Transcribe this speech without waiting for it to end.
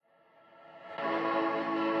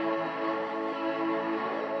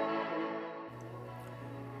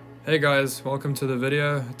Hey guys, welcome to the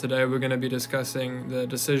video. Today we're going to be discussing the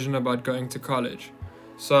decision about going to college.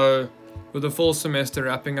 So, with the fall semester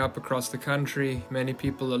wrapping up across the country, many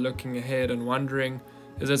people are looking ahead and wondering,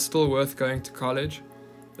 is it still worth going to college?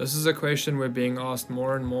 This is a question we're being asked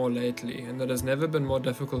more and more lately, and that has never been more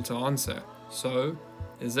difficult to answer. So,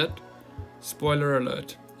 is it? Spoiler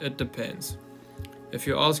alert, it depends. If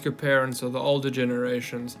you ask your parents or the older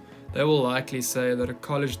generations, they will likely say that a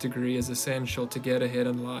college degree is essential to get ahead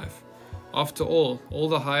in life. After all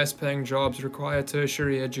the highest paying jobs require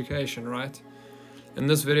tertiary education, right? In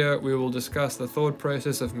this video, we will discuss the thought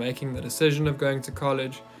process of making the decision of going to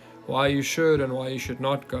college, why you should and why you should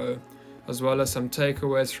not go, as well as some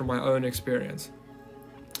takeaways from my own experience.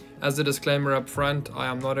 As a disclaimer up front, I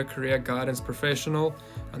am not a career guidance professional,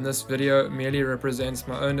 and this video merely represents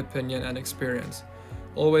my own opinion and experience.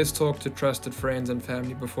 Always talk to trusted friends and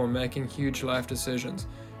family before making huge life decisions.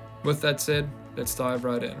 With that said, let's dive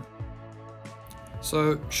right in.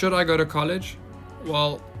 So, should I go to college?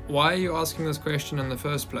 Well, why are you asking this question in the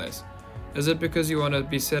first place? Is it because you want to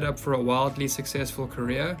be set up for a wildly successful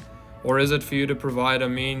career? Or is it for you to provide a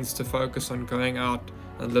means to focus on going out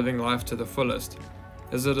and living life to the fullest?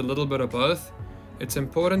 Is it a little bit of both? It's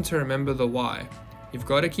important to remember the why. You've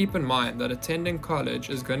got to keep in mind that attending college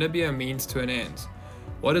is going to be a means to an end.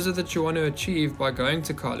 What is it that you want to achieve by going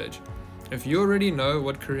to college? If you already know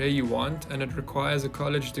what career you want and it requires a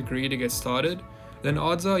college degree to get started, then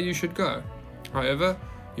odds are you should go. However,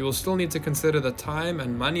 you will still need to consider the time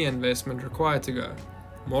and money investment required to go.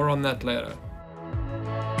 More on that later.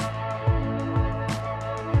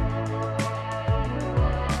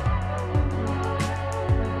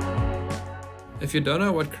 If you don't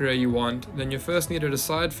know what career you want, then you first need to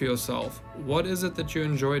decide for yourself, what is it that you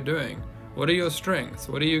enjoy doing? What are your strengths?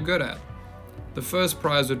 What are you good at? The first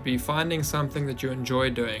prize would be finding something that you enjoy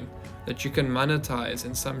doing, that you can monetize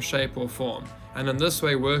in some shape or form, and in this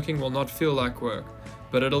way working will not feel like work,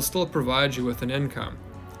 but it'll still provide you with an income.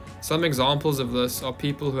 Some examples of this are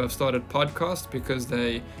people who have started podcasts because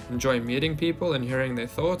they enjoy meeting people and hearing their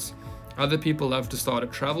thoughts. Other people love to start a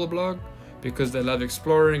travel blog because they love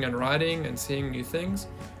exploring and writing and seeing new things.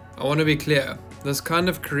 I want to be clear, this kind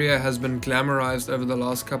of career has been glamorized over the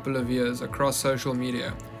last couple of years across social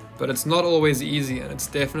media, but it's not always easy and it's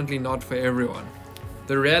definitely not for everyone.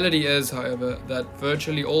 The reality is, however, that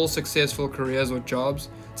virtually all successful careers or jobs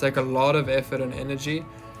take a lot of effort and energy,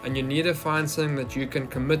 and you need to find something that you can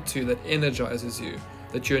commit to that energizes you,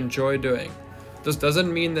 that you enjoy doing. This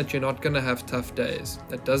doesn't mean that you're not going to have tough days.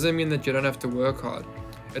 That doesn't mean that you don't have to work hard.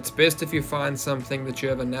 It's best if you find something that you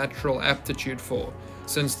have a natural aptitude for,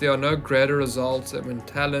 since there are no greater results than when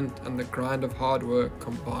talent and the grind of hard work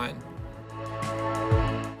combine.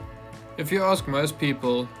 If you ask most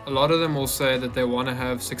people, a lot of them will say that they want to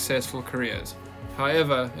have successful careers.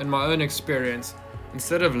 However, in my own experience,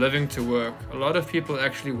 instead of living to work, a lot of people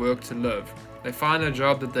actually work to live. They find a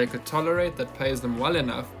job that they could tolerate that pays them well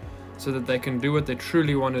enough so that they can do what they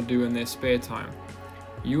truly want to do in their spare time.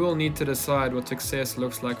 You will need to decide what success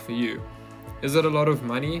looks like for you. Is it a lot of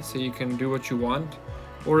money so you can do what you want?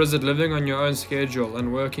 Or is it living on your own schedule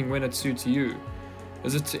and working when it suits you?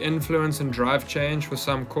 Is it to influence and drive change for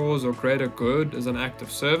some cause or greater good as an act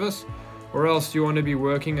of service? Or else do you want to be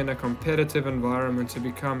working in a competitive environment to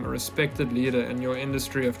become a respected leader in your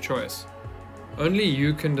industry of choice? Only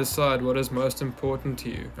you can decide what is most important to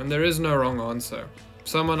you, and there is no wrong answer.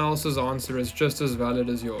 Someone else's answer is just as valid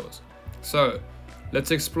as yours. So,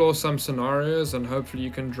 let's explore some scenarios and hopefully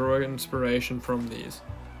you can draw inspiration from these.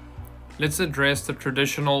 Let's address the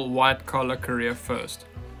traditional white-collar career first.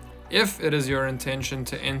 If it is your intention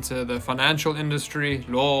to enter the financial industry,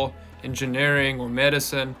 law, engineering, or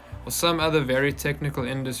medicine, or some other very technical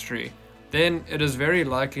industry, then it is very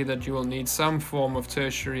likely that you will need some form of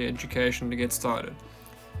tertiary education to get started.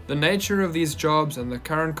 The nature of these jobs and the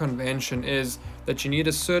current convention is that you need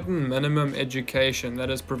a certain minimum education that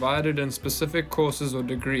is provided in specific courses or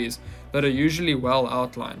degrees that are usually well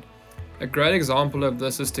outlined. A great example of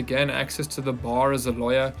this is to gain access to the bar as a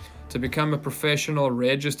lawyer, to become a professional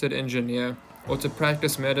registered engineer, or to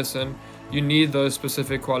practice medicine. You need those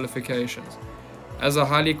specific qualifications. As a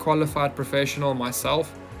highly qualified professional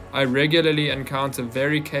myself, I regularly encounter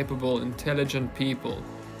very capable, intelligent people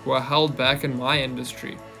who are held back in my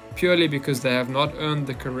industry purely because they have not earned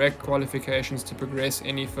the correct qualifications to progress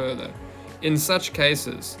any further. In such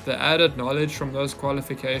cases, the added knowledge from those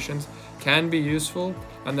qualifications can be useful,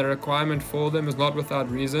 and the requirement for them is not without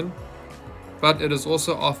reason, but it is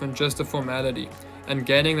also often just a formality, and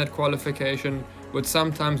gaining that qualification would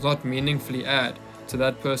sometimes not meaningfully add to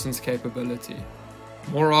that person's capability.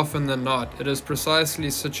 More often than not, it is precisely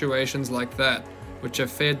situations like that which have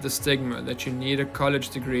fed the stigma that you need a college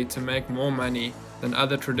degree to make more money than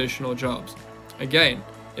other traditional jobs. Again,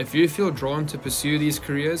 if you feel drawn to pursue these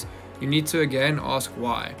careers, you need to again ask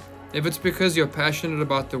why. If it's because you're passionate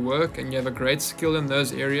about the work and you have a great skill in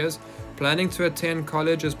those areas, planning to attend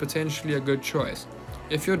college is potentially a good choice.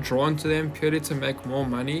 If you're drawn to them purely to make more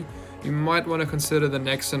money, you might want to consider the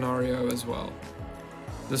next scenario as well.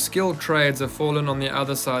 The skilled trades have fallen on the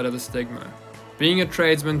other side of the stigma. Being a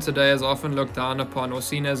tradesman today is often looked down upon or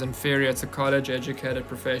seen as inferior to college-educated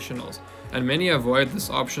professionals, and many avoid this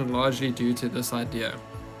option largely due to this idea.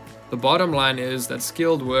 The bottom line is that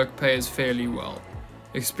skilled work pays fairly well.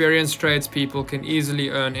 Experienced tradespeople can easily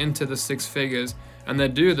earn into the six figures, and they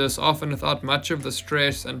do this often without much of the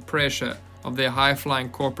stress and pressure of their high-flying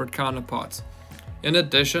corporate counterparts. In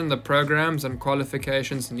addition, the programs and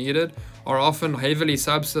qualifications needed are often heavily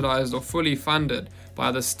subsidized or fully funded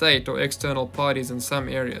by the state or external parties in some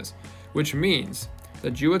areas, which means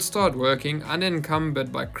that you would start working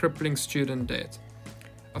unencumbered by crippling student debt.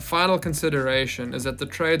 A final consideration is that the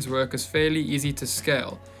trades work is fairly easy to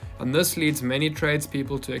scale, and this leads many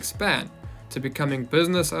tradespeople to expand, to becoming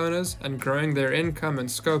business owners and growing their income and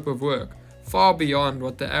scope of work far beyond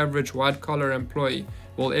what the average white-collar employee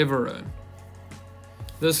will ever earn.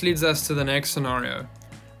 This leads us to the next scenario.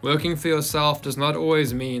 Working for yourself does not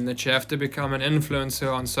always mean that you have to become an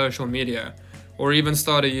influencer on social media, or even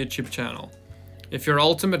start a YouTube channel. If your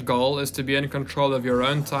ultimate goal is to be in control of your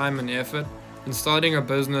own time and effort, then starting a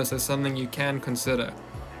business is something you can consider.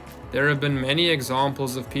 There have been many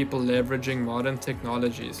examples of people leveraging modern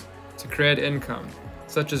technologies to create income,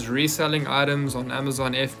 such as reselling items on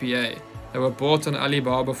Amazon FBA that were bought on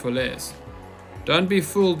Alibaba for less. Don't be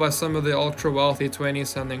fooled by some of the ultra-wealthy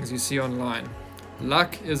 20-somethings you see online.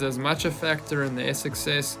 Luck is as much a factor in their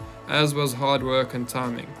success as was hard work and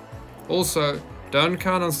timing. Also, don't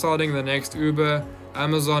count on starting the next Uber,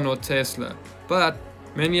 Amazon or Tesla, but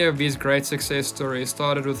many of these great success stories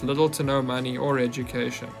started with little to no money or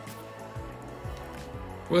education.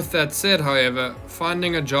 With that said, however,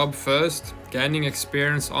 finding a job first, gaining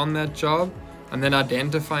experience on that job, and then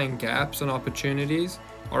identifying gaps and opportunities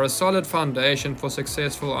are a solid foundation for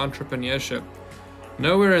successful entrepreneurship.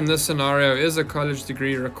 Nowhere in this scenario is a college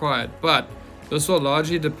degree required, but this will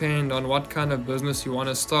largely depend on what kind of business you want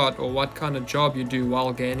to start or what kind of job you do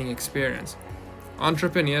while gaining experience.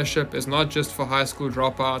 Entrepreneurship is not just for high school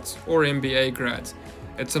dropouts or MBA grads.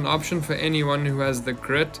 It's an option for anyone who has the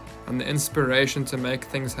grit and the inspiration to make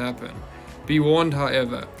things happen. Be warned,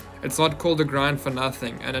 however, it's not called a grind for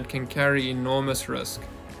nothing, and it can carry enormous risk.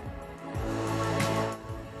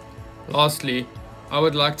 Lastly, I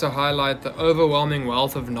would like to highlight the overwhelming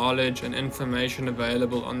wealth of knowledge and information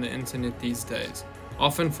available on the internet these days,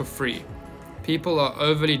 often for free. People are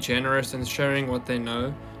overly generous in sharing what they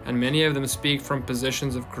know, and many of them speak from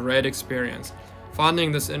positions of great experience.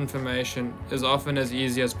 Finding this information is often as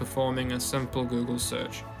easy as performing a simple Google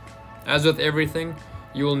search. As with everything,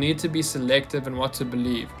 you will need to be selective in what to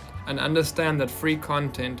believe, and understand that free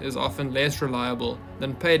content is often less reliable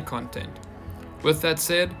than paid content. With that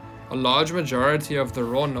said, a large majority of the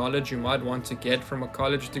raw knowledge you might want to get from a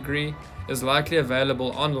college degree is likely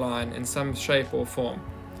available online in some shape or form.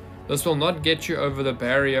 This will not get you over the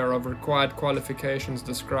barrier of required qualifications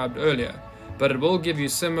described earlier, but it will give you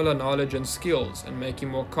similar knowledge and skills and make you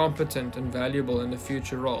more competent and valuable in a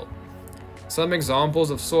future role. Some examples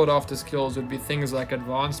of sought-after skills would be things like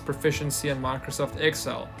advanced proficiency in Microsoft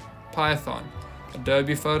Excel, Python,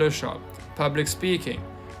 Adobe Photoshop, public speaking,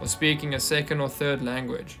 or speaking a second or third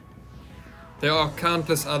language. There are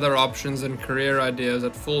countless other options and career ideas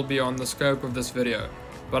that fall beyond the scope of this video,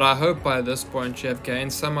 but I hope by this point you have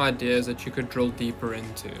gained some ideas that you could drill deeper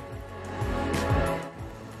into.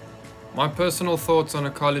 My personal thoughts on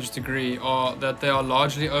a college degree are that they are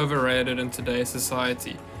largely overrated in today's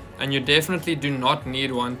society, and you definitely do not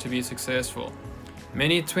need one to be successful.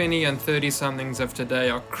 Many 20 and 30-somethings of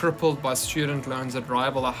today are crippled by student loans that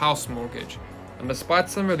rival a house mortgage, and despite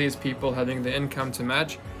some of these people having the income to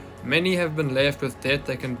match, many have been left with debt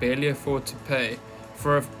they can barely afford to pay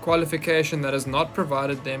for a qualification that has not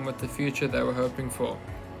provided them with the future they were hoping for.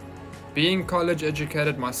 Being college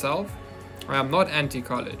educated myself, I am not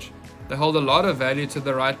anti-college. They hold a lot of value to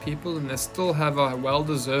the right people, and they still have a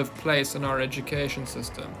well-deserved place in our education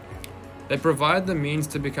system. They provide the means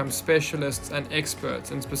to become specialists and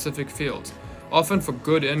experts in specific fields, often for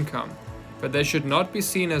good income, but they should not be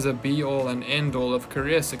seen as a be-all and end-all of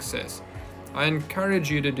career success. I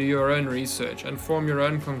encourage you to do your own research and form your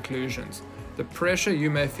own conclusions. The pressure you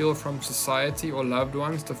may feel from society or loved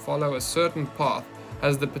ones to follow a certain path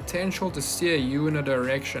has the potential to steer you in a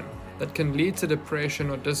direction that can lead to depression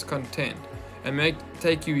or discontent, and may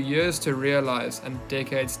take you years to realize and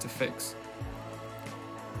decades to fix.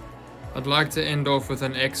 I'd like to end off with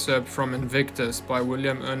an excerpt from Invictus by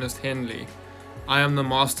William Ernest Henley. I am the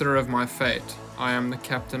master of my fate. I am the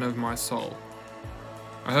captain of my soul.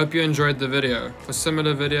 I hope you enjoyed the video. For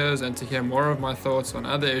similar videos and to hear more of my thoughts on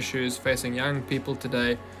other issues facing young people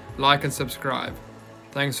today, like and subscribe.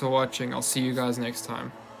 Thanks for watching. I'll see you guys next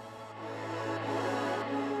time.